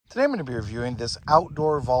Today I'm going to be reviewing this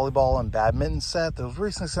outdoor volleyball and badminton set that was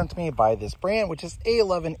recently sent to me by this brand, which is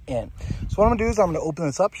A11N. So what I'm going to do is I'm going to open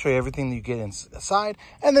this up, show you everything that you get inside,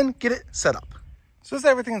 and then get it set up. So this is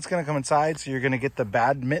everything that's going to come inside. So you're going to get the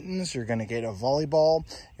badmintons, you're going to get a volleyball,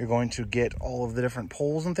 you're going to get all of the different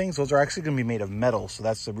poles and things. Those are actually going to be made of metal. So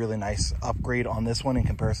that's a really nice upgrade on this one in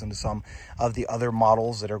comparison to some of the other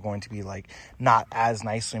models that are going to be like not as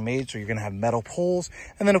nicely made. So you're going to have metal poles,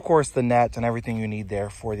 and then of course the net and everything you need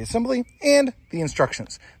there for the assembly and the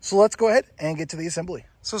instructions. So let's go ahead and get to the assembly.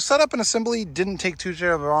 So setup and assembly didn't take too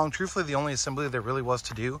long. Truthfully, the only assembly there really was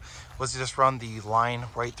to do was to just run the line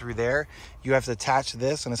right through there. You have to attach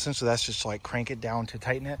this, and essentially that's just like crank it down to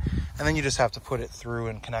tighten it. And then you just have to put it through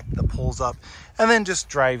and connect the poles up, and then just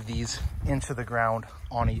drive these into the ground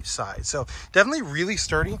on each side. So definitely really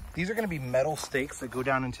sturdy. These are going to be metal stakes that go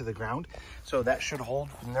down into the ground. So that should hold,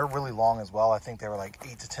 and they're really long as well. I think they were like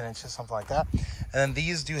 8 to 10 inches, something like that. And then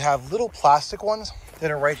these do have little plastic ones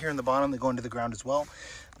that are right here in the bottom that go into the ground as well.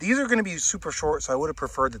 These are going to be super short, so I would have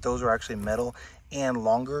preferred that those are actually metal and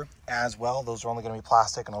longer as well. Those are only going to be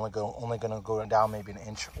plastic and only going to go down maybe an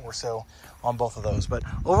inch or so on both of those. But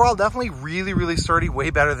overall, definitely really sturdy, way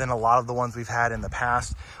better than a lot of the ones we've had in the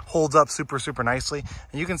past. Holds up super nicely.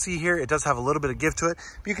 And you can see here, it does have a little bit of give to it,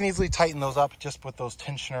 but you can easily tighten those up just with those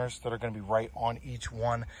tensioners that are going to be right on each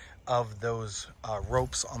one of those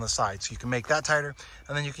ropes on the side. So you can make that tighter,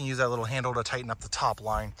 and then you can use that little handle to tighten up the top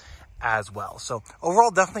line as well. So overall,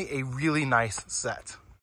 definitely a really nice set.